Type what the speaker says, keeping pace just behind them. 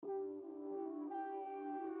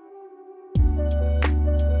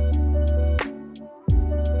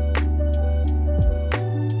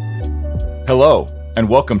Hello, and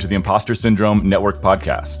welcome to the Imposter Syndrome Network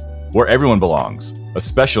podcast, where everyone belongs,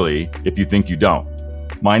 especially if you think you don't.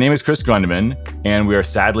 My name is Chris Grundman, and we are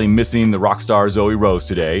sadly missing the rock star Zoe Rose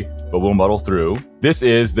today, but we'll muddle through. This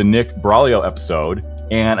is the Nick Buraglio episode,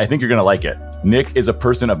 and I think you're going to like it. Nick is a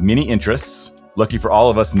person of many interests. Lucky for all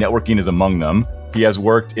of us, networking is among them. He has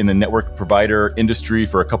worked in the network provider industry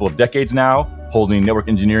for a couple of decades now, holding network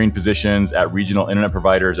engineering positions at regional internet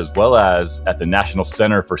providers as well as at the National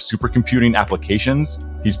Center for Supercomputing Applications.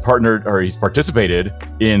 He's participated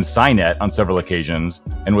in SciNet on several occasions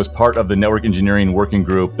and was part of the network engineering working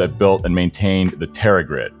group that built and maintained the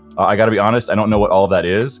TerraGrid. I got to be honest, I don't know what all of that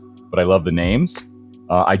is, but I love the names.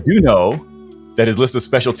 I do know that his list of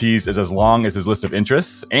specialties is as long as his list of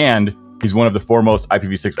interests, and he's one of the foremost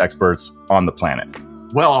IPv6 experts on the planet.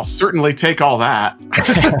 Well, I'll certainly take all that.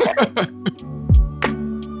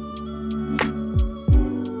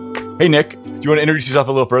 Hey, Nick, do you want to introduce yourself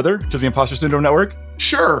a little further to the Imposter Syndrome Network?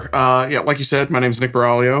 Sure. Like you said, my name is Nick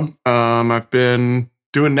Buraglio. I've been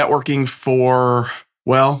doing networking for,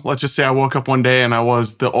 well, let's just say I woke up one day and I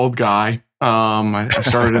was the old guy. I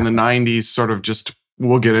started in the 90s, sort of just,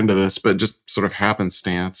 we'll get into this, but just sort of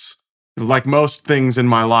happenstance. Like most things in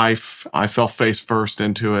my life, I fell face first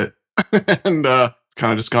into it and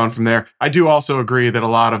kind of just gone from there. I do also agree that a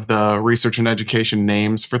lot of the research and education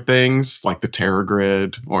names for things like the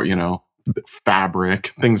TerraGrid or, Fabric,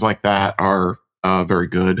 things like that are very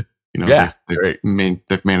good. They've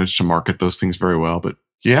managed to market those things very well. But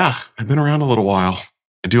yeah, I've been around a little while.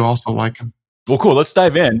 I do also like them. Well, cool. Let's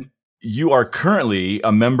dive in. You are currently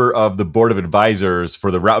a member of the board of advisors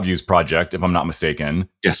for the Route Views project, if I'm not mistaken.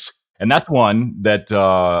 Yes. And that's one that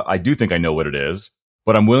I do think I know what it is,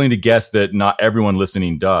 but I'm willing to guess that not everyone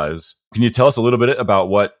listening does. Can you tell us a little bit about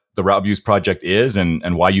what the Route Views project is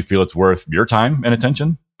and why you feel it's worth your time and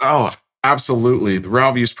attention? Oh, absolutely. The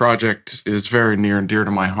Route Views project is very near and dear to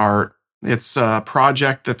my heart. It's a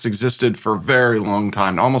project that's existed for a very long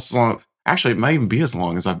time, almost as long. Actually, it might even be as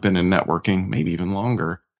long as I've been in networking, maybe even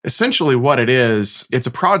longer. Essentially what it is, it's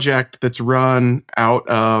a project that's run out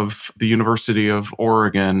of the University of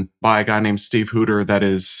Oregon by a guy named Steve Hooter that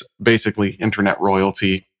is basically internet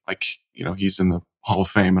royalty. Like, he's in the Hall of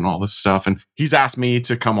Fame and all this stuff. And he's asked me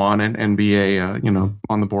to come on and be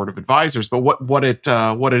on the board of advisors. But what it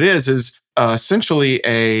is essentially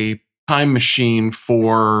a time machine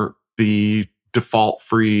for the default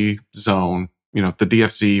free zone, the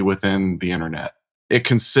DFZ within the internet. It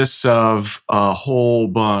consists of a whole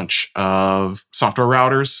bunch of software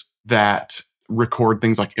routers that record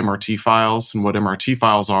things like MRT files. And what MRT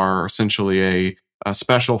files are essentially a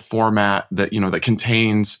special format that, that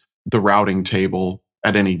contains the routing table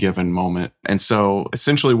at any given moment. And so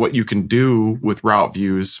essentially what you can do with route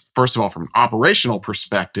views, first of all, from an operational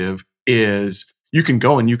perspective, is you can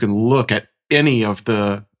go and you can look at any of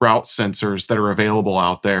the route sensors that are available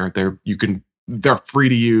out there. They're free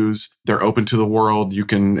to use. They're open to the world. You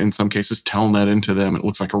can, in some cases, telnet into them. It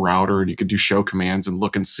looks like a router, and you can do show commands and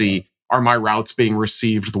look and see, are my routes being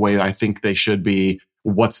received the way I think they should be?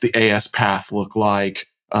 What's the AS path look like?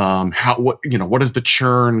 What is the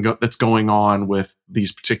churn that's going on with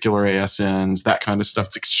these particular ASNs? That kind of stuff.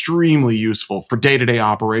 It's extremely useful for day-to-day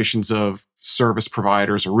operations of service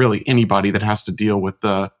providers or really anybody that has to deal with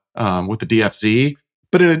the DFZ.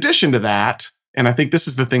 But in addition to that, and I think this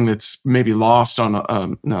is the thing that's maybe lost on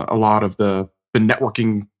a lot of the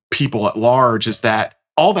networking people at large, is that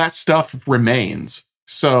all that stuff remains.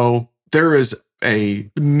 So there is a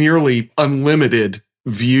nearly unlimited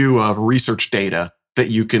view of research data that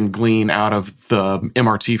you can glean out of the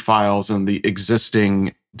MRT files and the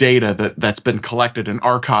existing data that's been collected and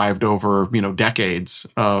archived over, decades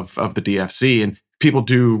of the DFC. And people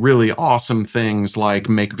do really awesome things like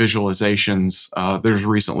make visualizations. There's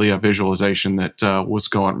recently a visualization that was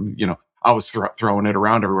going, I was throwing it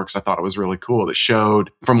around everywhere because I thought it was really cool. That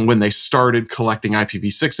showed from when they started collecting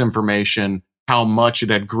IPv6 information, how much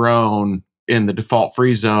it had grown in the default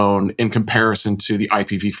free zone in comparison to the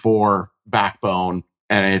IPv4 backbone.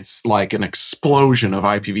 And it's like an explosion of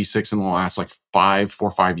IPv6 in the last 4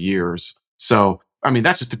 or 5 years. So,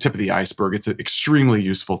 that's just the tip of the iceberg. It's an extremely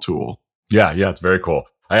useful tool. Yeah, it's very cool.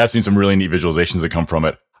 I have seen some really neat visualizations that come from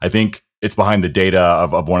it. I think it's behind the data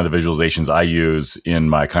of one of the visualizations I use in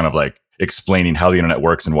my kind of explaining how the internet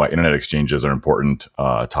works and why internet exchanges are important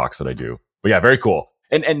talks that I do. But yeah, very cool.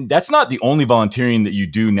 And that's not the only volunteering that you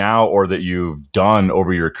do now or that you've done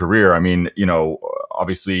over your career.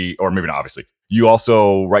 Obviously, or maybe not obviously, you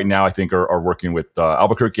also right now, I think, are working with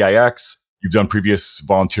Albuquerque IX. You've done previous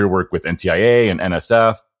volunteer work with NTIA and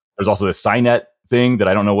NSF. There's also the SciNet thing that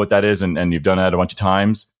I don't know what that is, and you've done that a bunch of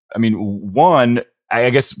times. One, I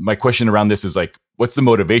guess my question around this is like, what's the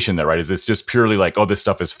motivation there, right? Is this just purely like, oh, this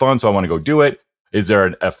stuff is fun, so I want to go do it? Is there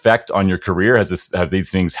an effect on your career? Have these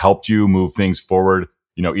things helped you move things forward,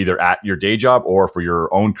 either at your day job or for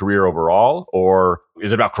your own career overall? Or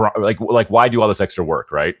is it about like why do all this extra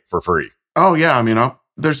work, right? For free? Oh yeah. I mean,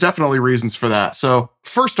 there's definitely reasons for that. So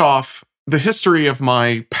first off, the history of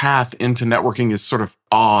my path into networking is sort of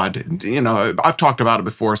odd. I've talked about it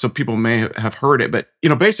before, so people may have heard it, but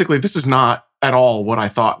basically this is not at all what I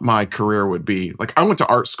thought my career would be. Like, I went to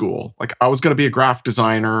art school. Like, I was going to be a graphic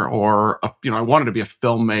designer, or I wanted to be a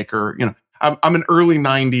filmmaker. I'm an early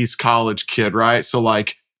 90s college kid, right? So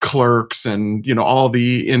like Clerks and, all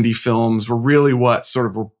the indie films were really what sort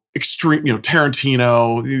of were extreme,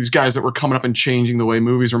 Tarantino, these guys that were coming up and changing the way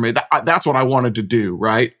movies were made. That's what I wanted to do,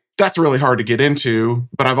 right? That's really hard to get into,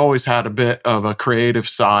 but I've always had a bit of a creative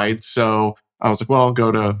side. So I was like, well, I'll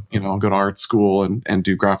go to art school and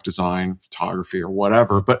do graphic design, photography, or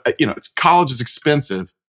whatever. But, college is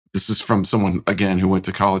expensive. This is from someone, again, who went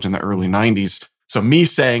to college in the early 90s. So me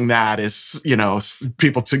saying that is,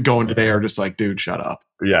 people to going today are just like, dude, shut up.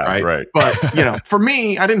 Yeah, right. But, for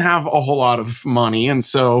me, I didn't have a whole lot of money. And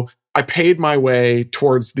so I paid my way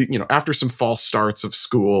towards after some false starts of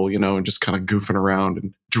school, and just kind of goofing around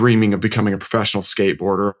and dreaming of becoming a professional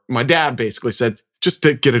skateboarder. My dad basically said, just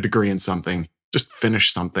to get a degree in something, just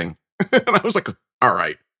finish something. And I was like, all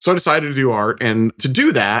right. So I decided to do art. And to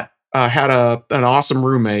do that, I had an awesome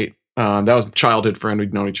roommate. That was a childhood friend.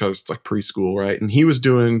 We'd known each other since like preschool, right? And he was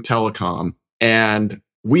doing telecom. And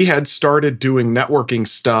we had started doing networking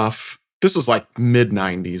stuff. This was like mid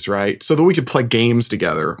 90s, right? So that we could play games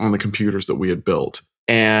together on the computers that we had built.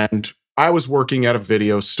 And I was working at a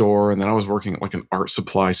video store, and then I was working at like an art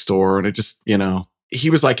supply store. And it just, he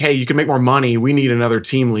was like, hey, you can make more money. We need another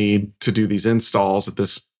team lead to do these installs at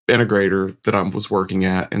this integrator that I was working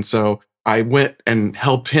at. And so I went and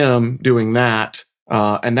helped him doing that.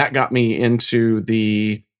 And that got me into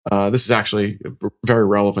this is actually very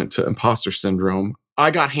relevant to imposter syndrome. I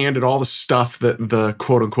got handed all the stuff that the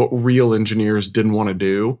quote unquote real engineers didn't want to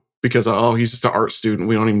do because, he's just an art student.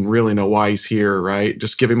 We don't even really know why he's here, right?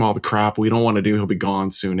 Just give him all the crap we don't want to do. He'll be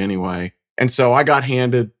gone soon anyway. And so I got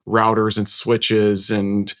handed routers and switches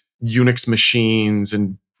and Unix machines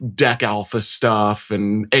and DEC Alpha stuff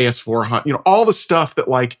and AS400, all the stuff that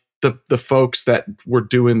like the folks that were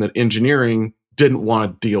doing the engineering didn't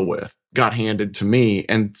want to deal with, got handed to me.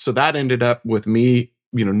 And so that ended up with me,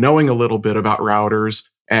 knowing a little bit about routers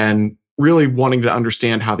and really wanting to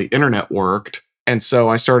understand how the internet worked. And so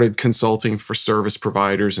I started consulting for service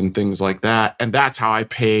providers and things like that. And that's how I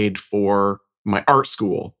paid for my art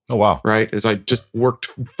school. Oh, wow. Right. As I just worked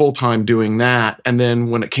full time doing that. And then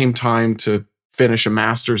when it came time to finish a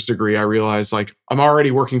master's degree, I realized like I'm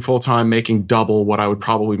already working full time, making double what I would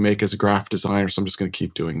probably make as a graphic designer. So I'm just going to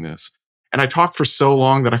keep doing this. And I talked for so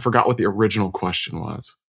long that I forgot what the original question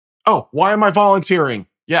was. Oh, why am I volunteering?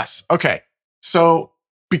 Yes. Okay. So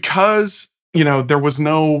because, there was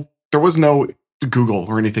no Google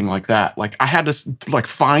or anything like that. Like I had to like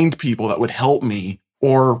find people that would help me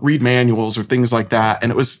or read manuals or things like that.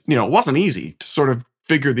 And it was, it wasn't easy to sort of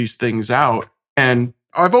figure these things out. And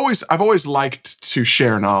I've always liked to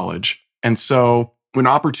share knowledge. And so when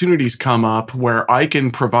opportunities come up where I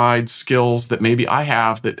can provide skills that maybe I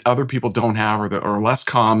have that other people don't have or that are less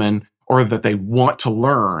common or that they want to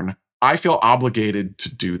learn, I feel obligated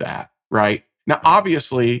to do that, right? Now,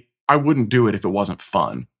 obviously, I wouldn't do it if it wasn't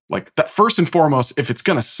fun. Like that, first and foremost, if it's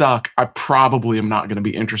going to suck, I probably am not going to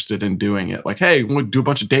be interested in doing it. Like, hey, we'll do a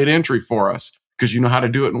bunch of data entry for us because you know how to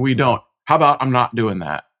do it and we don't. How about I'm not doing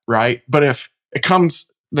that, right? But if it comes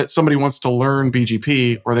that somebody wants to learn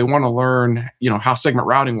BGP or they want to learn, how segment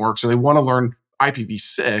routing works or they want to learn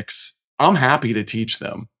IPv6, I'm happy to teach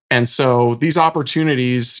them. And so these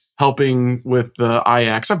opportunities helping with the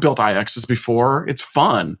IX, I've built IXs before. It's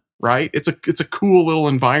fun, right? It's a cool little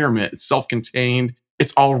environment. It's self-contained.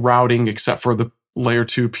 It's all routing except for the layer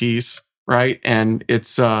 2 piece, right? And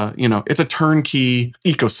it's it's a turnkey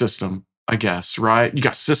ecosystem, I guess, right? You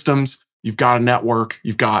got systems, you've got a network,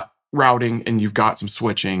 you've got routing, and you've got some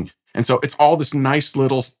switching. And so it's all this nice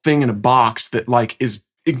little thing in a box that like is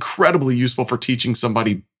incredibly useful for teaching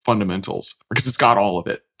somebody fundamentals because it's got all of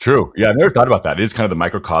it. True. Yeah, I never thought about that. It is kind of the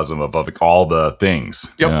microcosm of like all the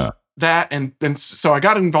things. Yep. Yeah. That and so I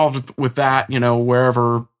got involved with that,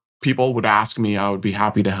 wherever people would ask me, I would be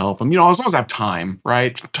happy to help them. As long as I have time,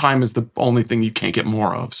 right? Time is the only thing you can't get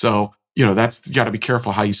more of. So, that's, you got to be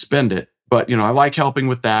careful how you spend it. But, I like helping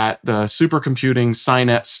with that. The supercomputing,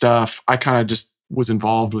 SciNet stuff, I kind of just was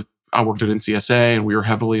involved with. I worked at NCSA and we were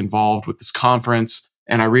heavily involved with this conference.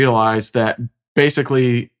 And I realized that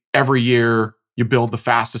basically every year you build the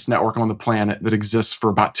fastest network on the planet that exists for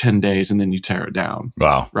about 10 days and then you tear it down.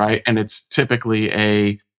 Wow. Right. And it's typically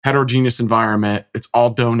a heterogeneous environment. It's all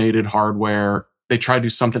donated hardware. They try to do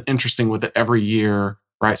something interesting with it every year.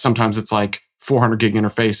 Right. Sometimes it's like 400 gig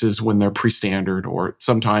interfaces when they're pre-standard, or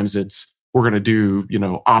sometimes it's we're going to do,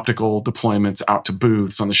 optical deployments out to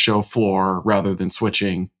booths on the show floor rather than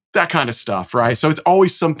switching, that kind of stuff. Right. So it's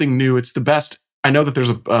always something new. It's the best. I know that there's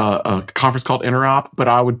a conference called Interop, but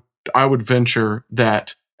I would venture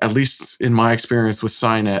that, at least in my experience with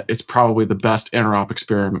SciNet, it's probably the best interop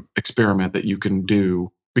experiment that you can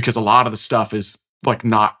do, because a lot of the stuff is like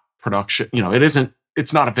not production.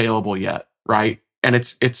 It's not available yet. Right. And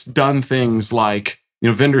it's done things like,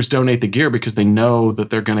 vendors donate the gear because they know that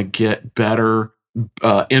they're going to get better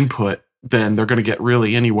input than they're going to get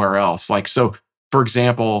really anywhere else. Like, so for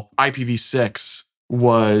example, IPv6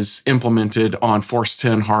 was implemented on Force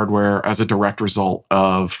 10 hardware as a direct result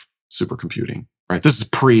of supercomputing, right? This is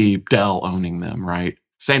pre-Dell owning them, right?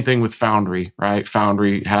 Same thing with Foundry, right?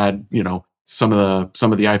 Foundry had, some of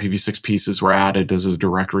the IPv6 pieces were added as a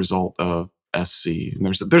direct result of SC. And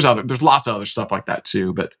there's lots of other stuff like that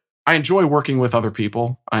too. But I enjoy working with other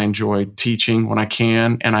people. I enjoy teaching when I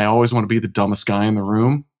can, and I always want to be the dumbest guy in the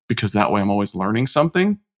room, because that way I'm always learning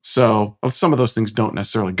something. So some of those things don't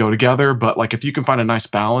necessarily go together, but like if you can find a nice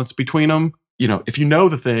balance between them, if you know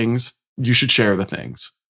the things, you should share the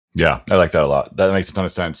things. Yeah, I like that a lot. That makes a ton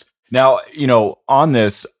of sense. Now, on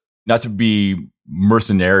this, not to be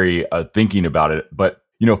mercenary thinking about it, but,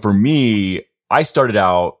 for me, I started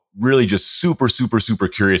out really just super, super, super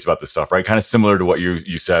curious about this stuff, right? Kind of similar to what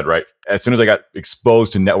you said, right? As soon as I got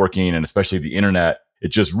exposed to networking and especially the internet, it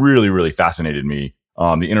just really, really fascinated me,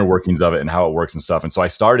 the inner workings of it and how it works and stuff. And so I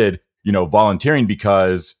started, volunteering,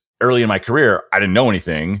 because early in my career, I didn't know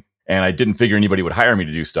anything and I didn't figure anybody would hire me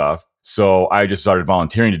to do stuff. So I just started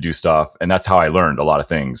volunteering to do stuff. And that's how I learned a lot of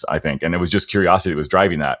things, I think. And it was just curiosity that was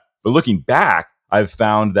driving that. But looking back, I've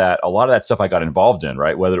found that a lot of that stuff I got involved in,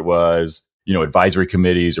 right? Whether it was, advisory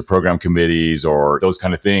committees or program committees or those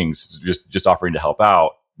kind of things, just offering to help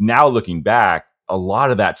out. Now looking back, a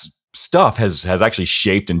lot of that stuff has actually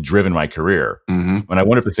shaped and driven my career. Mm-hmm. And I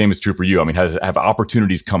wonder if the same is true for you. I mean, have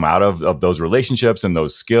opportunities come out of those relationships and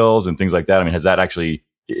those skills and things like that? I mean, has that actually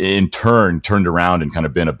in turn turned around and kind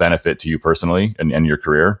of been a benefit to you personally and your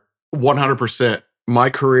career? 100%. My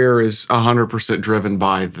career is 100% driven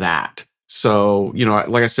by that. So,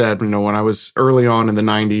 like I said, when I was early on in the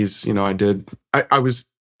 90s, I was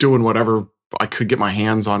doing whatever I could get my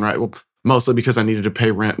hands on, right? Well, mostly because I needed to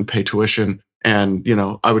pay rent and pay tuition. And,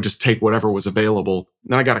 I would just take whatever was available.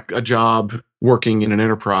 Then I got a job working in an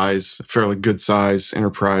enterprise, a fairly good size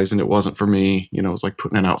enterprise. And it wasn't for me. It was like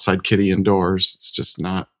putting an outside kitty indoors. It's just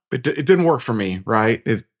not, it didn't work for me, right?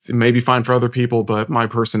 It may be fine for other people, but my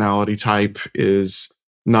personality type is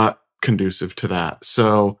not conducive to that.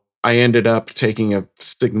 So I ended up taking a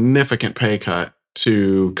significant pay cut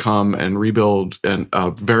to come and rebuild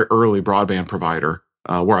a very early broadband provider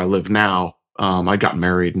where I live now. I got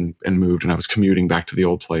married and moved, and I was commuting back to the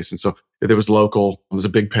old place. And so it was local. It was a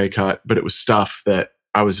big pay cut, but it was stuff that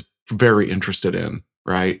I was very interested in,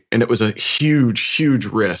 right? And it was a huge, huge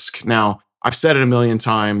risk. Now, I've said it a million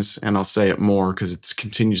times, and I'll say it more because it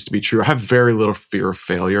continues to be true. I have very little fear of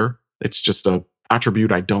failure. It's just an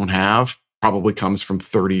attribute I don't have. Probably comes from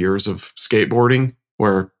 30 years of skateboarding,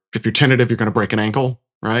 where if you're tentative, you're going to break an ankle,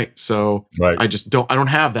 right? So right. I don't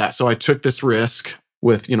have that. So I took this risk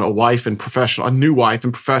with, a new wife in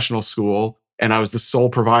professional school, and I was the sole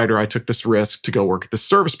provider. I took this risk to go work at the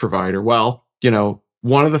service provider. Well,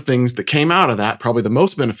 one of the things that came out of that, probably the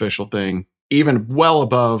most beneficial thing, even well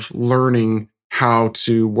above learning how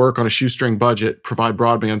to work on a shoestring budget, provide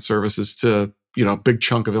broadband services to, a big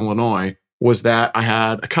chunk of Illinois, was that I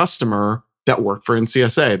had a customer that worked for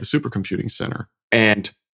NCSA, the supercomputing center.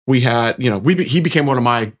 And we had, he became one of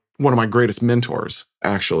my greatest mentors,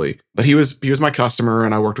 actually. But he was my customer,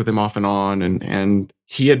 and I worked with him off and on. And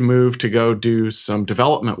he had moved to go do some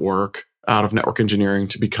development work out of network engineering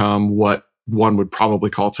to become what one would probably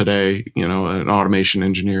call today, an automation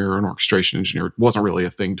engineer or an orchestration engineer. It wasn't really a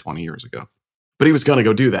thing 20 years ago. But he was going to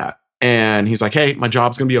go do that. And he's like, hey, my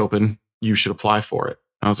job's going to be open. You should apply for it.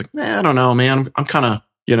 And I was like, I don't know, man. I'm kind of,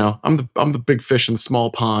 I'm the big fish in the small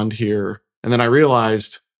pond here. And then I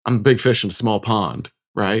realized I'm a big fish in a small pond,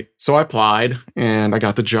 right? So I applied and I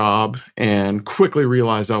got the job and quickly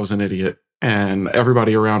realized I was an idiot and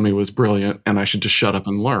everybody around me was brilliant and I should just shut up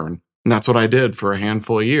and learn. And that's what I did for a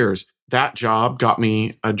handful of years. That job got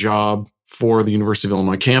me a job for the University of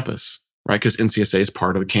Illinois campus, right? Because NCSA is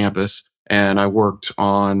part of the campus. And I worked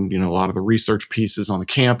on, a lot of the research pieces on the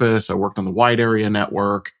campus. I worked on the wide area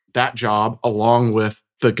network. that job, along with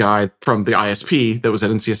the guy from the ISP that was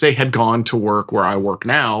at NCSA, had gone to work where I work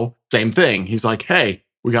now. Same thing. He's like, hey,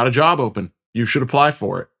 we got a job open. You should apply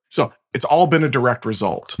for it. So it's all been a direct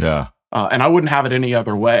result. Yeah. And I wouldn't have it any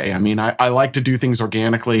other way. I mean, I like to do things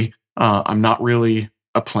organically. I'm not really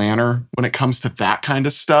a planner when it comes to that kind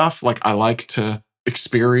of stuff. Like, I like to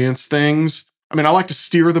experience things. I mean, I like to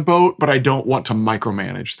steer the boat, but I don't want to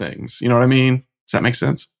micromanage things. You know what I mean? Does that make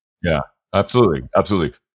sense? Yeah, absolutely.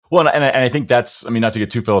 Absolutely. Well, and I think that's, I mean, not to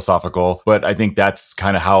get too philosophical, but I think that's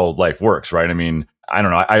kind of how life works, right? I mean, I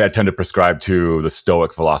don't know. I tend to prescribe to the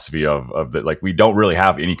Stoic philosophy of that, like, we don't really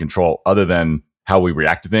have any control other than how we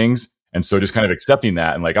react to things. And so just kind of accepting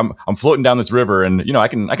that, and like, I'm floating down this river, and, you know, I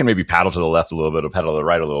can maybe paddle to the left a little bit or paddle to the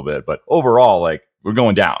right a little bit, but overall, like, we're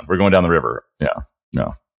going down the river. Yeah.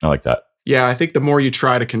 No, I like that. Yeah. I think the more you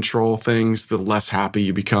try to control things, the less happy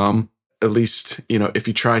you become. At least, you know, if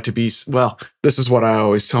you try to be, well, this is what I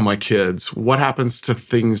always tell my kids. What happens to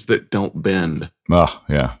things that don't bend? Oh,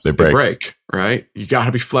 yeah. They break, right? You got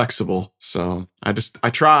to be flexible. So I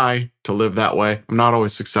try to live that way. I'm not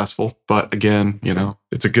always successful, but again, you know,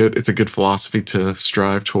 it's a good philosophy to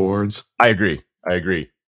strive towards. I agree.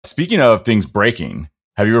 Speaking of things breaking,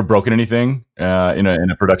 have you ever broken anything in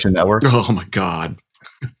a production network? Oh my God.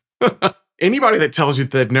 Anybody that tells you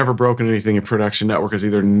that they've never broken anything in production network is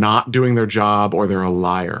either not doing their job or they're a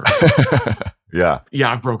liar. Yeah.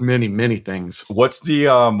 Yeah, I've broke many things. What's the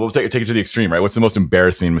we'll take it to the extreme, right? What's the most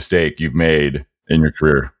embarrassing mistake you've made in your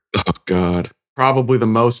career? Oh God. Probably the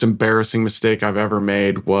most embarrassing mistake I've ever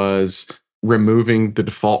made was removing the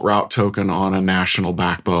default route token on a national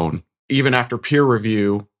backbone. Even after peer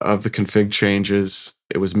review of the config changes,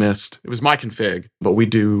 it was missed. It was my config, but we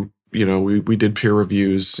did peer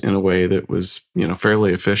reviews in a way that was, you know,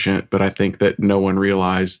 fairly efficient. But I think that no one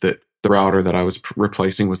realized that the router that I was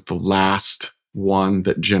replacing was the last one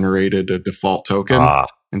that generated a default token.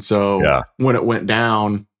 And so when it went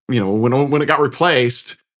down, you know, when it got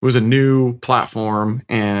replaced, it was a new platform,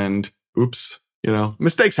 and oops, you know,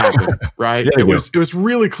 mistakes happen, right? Yeah, it was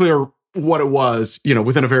really clear what it was, you know,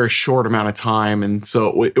 within a very short amount of time. And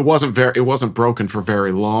so it wasn't broken for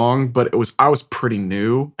very long, but I was pretty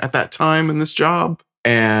new at that time in this job.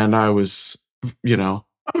 And I was, you know,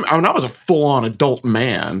 I was a full on adult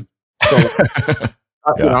man. So,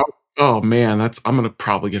 you know, oh man, I'm going to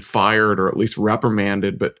probably get fired or at least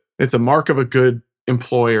reprimanded, but it's a mark of a good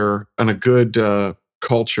employer and a good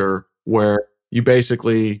culture where you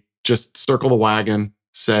basically just circle the wagon,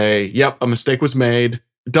 say, yep, a mistake was made.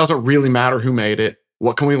 It doesn't really matter who made it.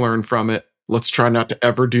 What can we learn from it? Let's try not to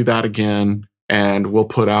ever do that again. And we'll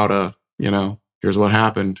put out here's what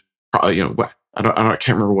happened. You know, I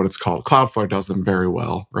can't remember what it's called. Cloudflare does them very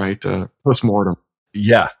well, right? Postmortem.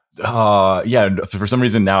 Yeah. For some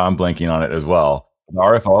reason now I'm blanking on it as well. The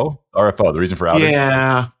RFO, the reason for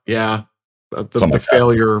outage. Yeah. The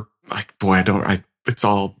failure. It's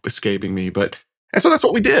all escaping me, and so that's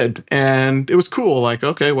what we did. And it was cool. Like,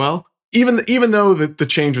 okay, well, even though the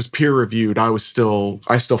change was peer reviewed, I still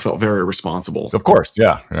felt very responsible. Of course,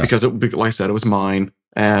 yeah. Because like I said, it was mine,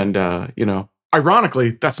 and you know,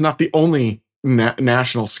 ironically, that's not the only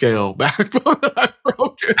national scale backbone that I've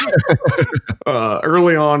broken.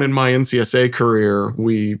 Early on in my NCSA career,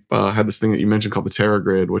 we had this thing that you mentioned called the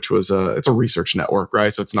TerraGrid, which was it's a research network,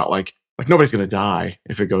 right? So it's not like nobody's going to die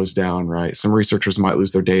if it goes down, right? Some researchers might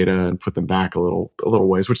lose their data and put them back a little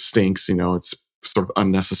ways, which stinks. You know, it's sort of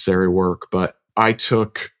unnecessary work. But I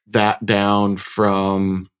took that down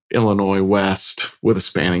from Illinois west with a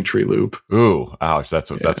spanning tree loop. Ooh, ouch!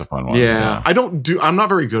 That's a fun one. Yeah. I'm not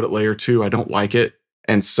very good at layer 2. I don't like it,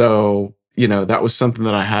 and so, you know, that was something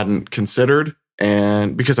that I hadn't considered,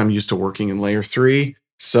 and because I'm used to working in layer 3,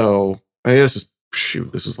 so I mean,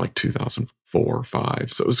 this was like 2004 or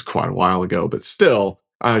 5, so it was quite a while ago. But still,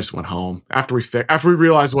 I just went home after we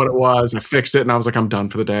realized what it was. I fixed it, and I was like, I'm done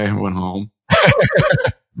for the day. I went home.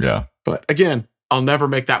 Yeah. But again, I'll never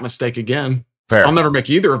make that mistake again. Fair. I'll never make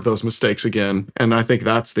either of those mistakes again. And I think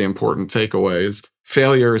that's the important takeaway: is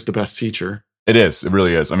failure is the best teacher. It is. It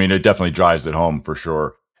really is. I mean, it definitely drives it home for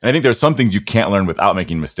sure. And I think there's some things you can't learn without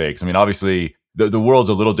making mistakes. I mean, obviously the world's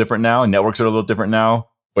a little different now, and networks are a little different now.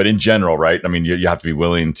 But in general, right? I mean, you have to be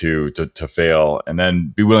willing to fail, and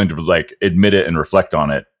then be willing to like admit it and reflect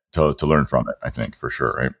on it to learn from it. I think for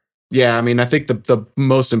sure, right? Yeah, I mean, I think the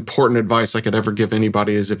most important advice I could ever give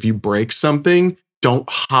anybody is, if you break something, don't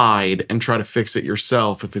hide and try to fix it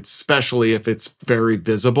yourself. Especially if it's very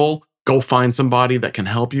visible, go find somebody that can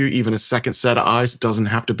help you. Even a second set of eyes. It doesn't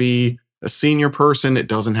have to be a senior person. It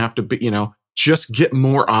doesn't have to be, you know, just get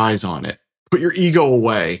more eyes on it. Put your ego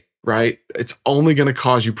away, right? It's only going to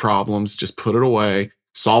cause you problems. Just put it away.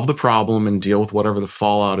 solve the problem and deal with whatever the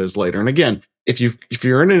fallout is later. And again, if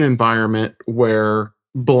you're in an environment where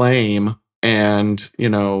blame and,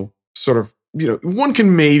 sort of, one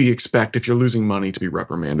can maybe expect if you're losing money to be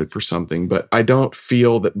reprimanded for something, but I don't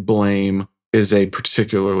feel that blame is a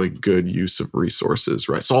particularly good use of resources,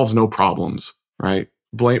 right? Solves no problems, right?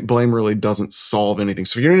 Blame really doesn't solve anything.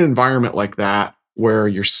 So if you're in an environment like that where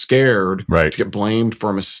you're scared Right. to get blamed for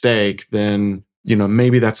a mistake, then,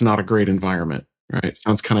 maybe that's not a great environment, right?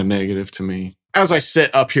 Sounds kind of negative to me. As I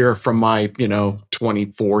sit up here from my,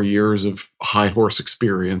 24 years of high horse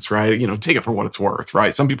experience, right? Take it for what it's worth,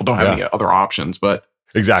 right? Some people don't have any other options, but.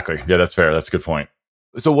 Exactly. Yeah, that's fair. That's a good point.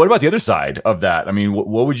 So what about the other side of that? I mean,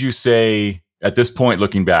 what would you say at this point,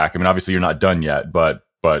 looking back? I mean, obviously you're not done yet, but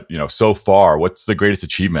so far, what's the greatest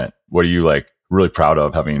achievement? What are you really proud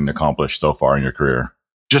of having accomplished so far in your career?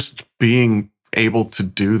 Just being able to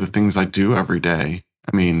do the things I do every day.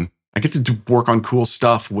 I mean, I get to work on cool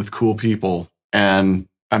stuff with cool people. And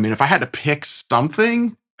I mean, if I had to pick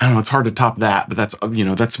something, I don't know, it's hard to top that, but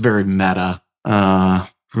that's very meta. I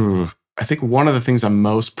think one of the things I'm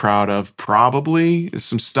most proud of probably is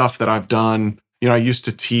some stuff that I've done. I used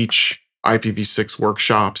to teach IPv6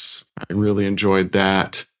 workshops. I really enjoyed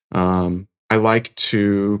that. I like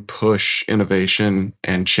to push innovation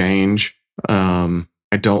and change.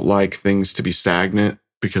 I don't like things to be stagnant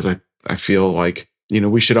because I feel like,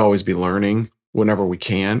 we should always be learning whenever we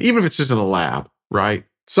can, even if it's just in a lab, right?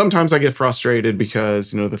 Sometimes I get frustrated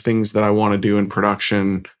because, the things that I want to do in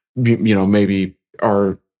production, maybe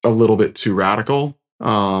are a little bit too radical.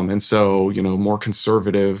 And so, more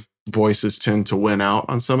conservative voices tend to win out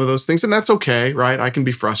on some of those things. And that's okay, right? I can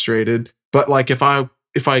be frustrated. But like if I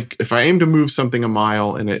aim to move something a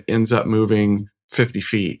mile and it ends up moving 50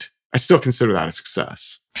 feet, I still consider that a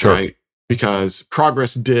success, sure. Right? Because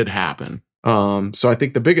progress did happen. So I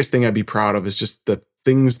think the biggest thing I'd be proud of is just the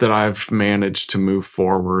things that I've managed to move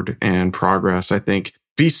forward and progress. I think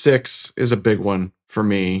V6 is a big one for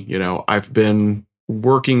me. I've been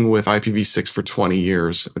working with IPv6 for 20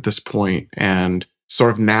 years at this point, and sort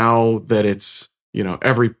of now that it's,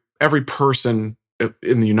 every person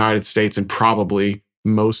in the United States and probably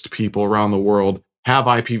most people around the world have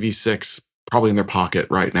IPv6 probably in their pocket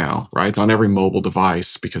right now, right? It's on every mobile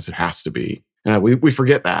device because it has to be. And we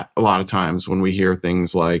forget that a lot of times when we hear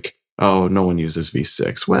things like, oh, no one uses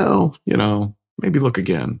V6. Well, maybe look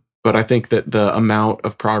again. But I think that the amount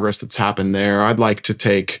of progress that's happened there, I'd like to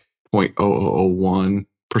take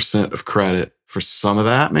 0.0001% of credit for some of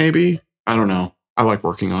that, maybe. I don't know. I like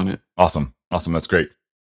working on it. Awesome. That's great.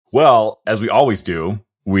 Well, as we always do,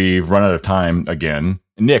 we've run out of time again.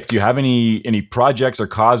 Nick, do you have any projects or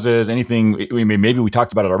causes, anything, maybe we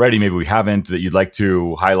talked about it already, maybe we haven't, that you'd like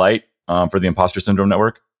to highlight for the Imposter Syndrome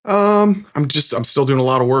Network? I'm still doing a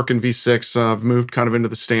lot of work in V6. I've moved kind of into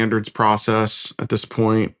the standards process at this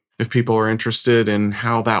point. If people are interested in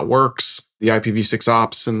how that works, the IPv6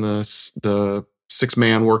 ops and the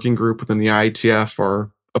 6-man working group within the IETF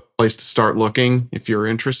are a place to start looking if you're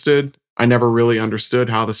interested. I never really understood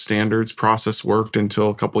how the standards process worked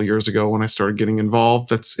until a couple of years ago when I started getting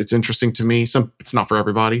involved. It's interesting to me. It's not for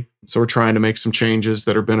everybody. So we're trying to make some changes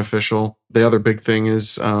that are beneficial. The other big thing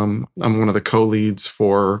is I'm one of the co-leads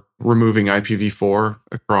for removing IPv4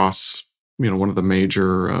 across, one of the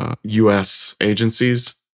major US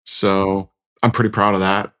agencies. So I'm pretty proud of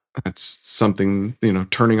that. That's something,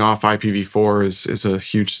 turning off IPv4 is a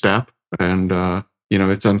huge step. And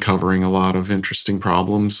it's uncovering a lot of interesting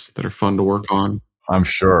problems that are fun to work on. I'm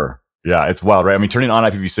sure. Yeah, it's wild, right? I mean, turning on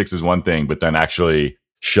IPv6 is one thing, but then actually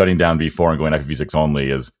shutting down V4 and going IPv6 only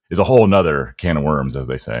is a whole nother can of worms, as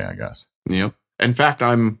they say, I guess. Yep. In fact,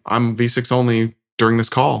 I'm V6 only during this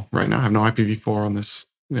call right now. I have no IPv4 on this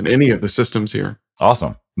in any of the systems here.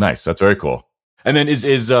 Awesome. Nice. That's very cool. And then is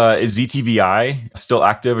ZTVI still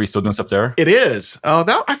active? Are you still doing stuff there? It is.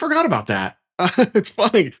 I forgot about that. It's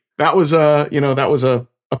funny. That was a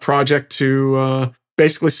project to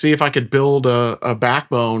basically see if I could build a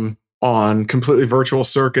backbone on completely virtual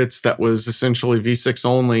circuits that was essentially V6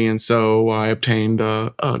 only. And so I obtained an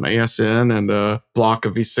ASN and a block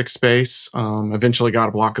of V6 space. Eventually got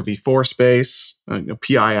a block of V4 space,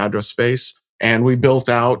 PI address space, and we built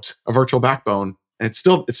out a virtual backbone. And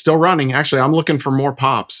it's still running. Actually, I'm looking for more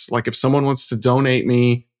pops. Like if someone wants to donate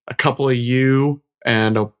me a couple of U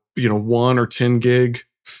and a 1 or 10 gig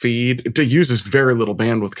feed. It uses very little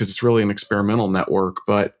bandwidth because it's really an experimental network.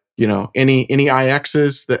 But any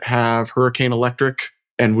IXs that have Hurricane Electric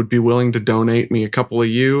and would be willing to donate me a couple of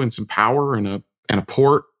U and some power and a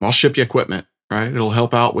port, I'll ship you equipment. Right, it'll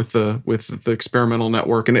help out with the experimental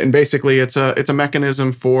network, and basically it's a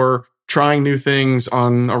mechanism for trying new things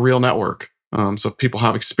on a real network. So if people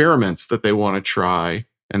have experiments that they want to try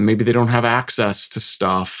and maybe they don't have access to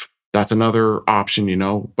stuff, that's another option,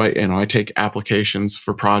 But, I take applications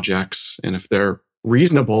for projects, and if they're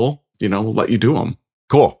reasonable, we'll let you do them.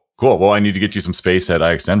 Cool. Well, I need to get you some space at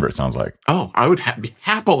iExtend, it sounds like. Oh, I would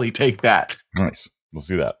happily take that. Nice. We'll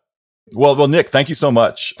do that. Well, Nick, thank you so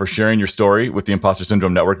much for sharing your story with the Imposter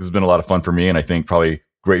Syndrome Network. This has been a lot of fun for me, and I think probably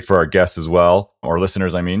great for our guests as well, or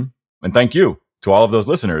listeners, I mean. And thank you to all of those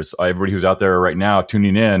listeners, everybody who's out there right now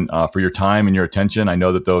tuning in for your time and your attention. I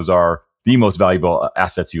know that those are the most valuable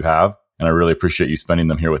assets you have, and I really appreciate you spending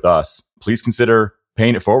them here with us. Please consider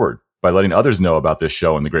paying it forward by letting others know about this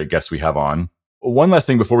show and the great guests we have on. One last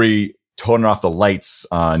thing before we turn off the lights,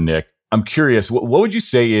 Nick, I'm curious, what would you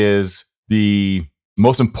say is the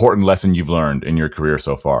most important lesson you've learned in your career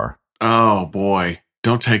so far? Oh boy,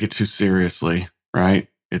 don't take it too seriously, right?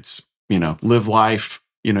 It's, live life.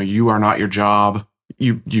 You are not your job.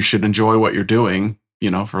 You should enjoy what you're doing,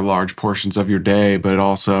 for large portions of your day, but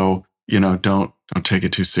also, don't take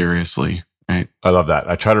it too seriously. Right. I love that.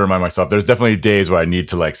 I try to remind myself. There's definitely days where I need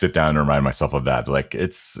to sit down and remind myself of that. Like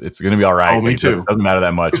it's going to be all right. Oh, me too. It doesn't matter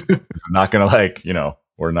that much. It's not going to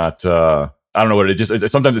we're not, I don't know what it just,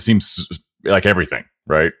 sometimes it seems like everything,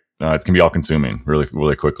 right? It can be all consuming really,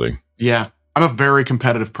 really quickly. Yeah. I'm a very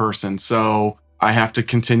competitive person. So I have to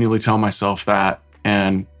continually tell myself that,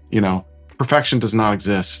 and, perfection does not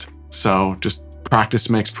exist. So just practice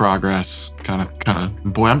makes progress. Kind of,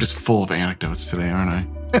 boy, I'm just full of anecdotes today, aren't I?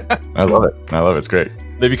 I love it. It's great.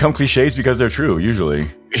 They become cliches because they're true, usually.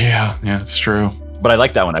 Yeah, it's true. But I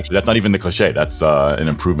like that one, actually. That's not even the cliche. That's an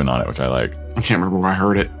improvement on it, which I like. I can't remember where I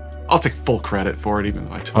heard it. I'll take full credit for it, even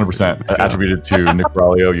though I told 100% attributed to Nick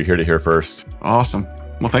Buraglio. You heard it here first. Awesome.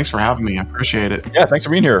 Well, thanks for having me. I appreciate it. Yeah, thanks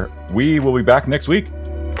for being here. We will be back next week.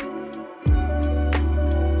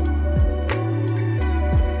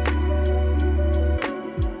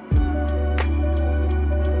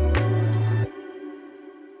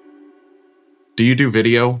 Do you do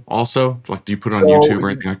video also? Like, do you put it on YouTube or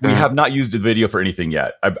anything like that? We have not used the video for anything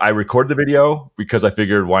yet. I record the video because I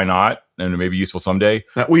figured why not? And it may be useful someday.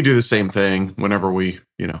 We do the same thing whenever we,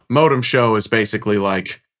 Modem Show is basically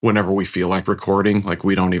like whenever we feel like recording, like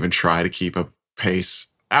we don't even try to keep a pace.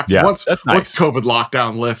 Once COVID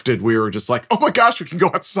lockdown lifted, we were just like, oh my gosh, we can go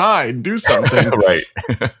outside and do something. Right.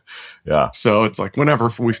 Yeah. So it's like whenever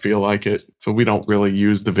we feel like it. So we don't really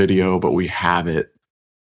use the video, but we have it.